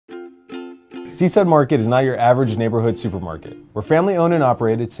Seaside Market is not your average neighborhood supermarket. We're family owned and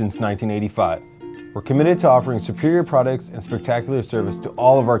operated since 1985. We're committed to offering superior products and spectacular service to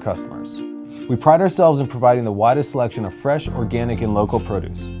all of our customers. We pride ourselves in providing the widest selection of fresh, organic, and local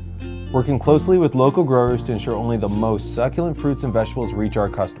produce, working closely with local growers to ensure only the most succulent fruits and vegetables reach our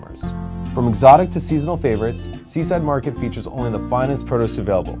customers. From exotic to seasonal favorites, Seaside Market features only the finest produce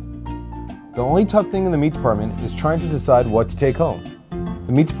available. The only tough thing in the meat department is trying to decide what to take home.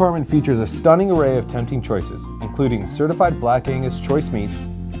 The meat department features a stunning array of tempting choices, including certified Black Angus choice meats,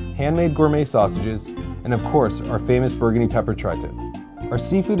 handmade gourmet sausages, and of course, our famous Burgundy pepper tri-tip. Our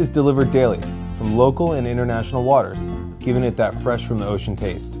seafood is delivered daily from local and international waters, giving it that fresh from the ocean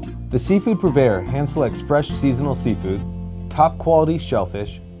taste. The seafood purveyor hand selects fresh seasonal seafood, top quality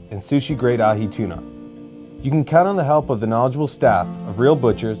shellfish, and sushi grade ahi tuna. You can count on the help of the knowledgeable staff of real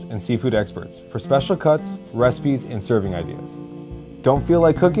butchers and seafood experts for special cuts, recipes, and serving ideas. Don't feel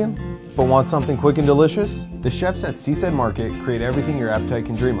like cooking, but want something quick and delicious? The chefs at Seaside Market create everything your appetite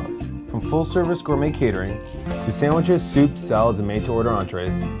can dream of. From full-service gourmet catering to sandwiches, soups, salads, and made-to-order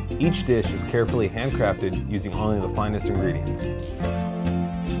entrees, each dish is carefully handcrafted using only the finest ingredients.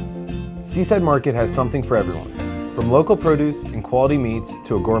 Seaside Market has something for everyone, from local produce and quality meats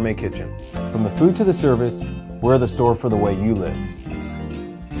to a gourmet kitchen. From the food to the service, we're the store for the way you live.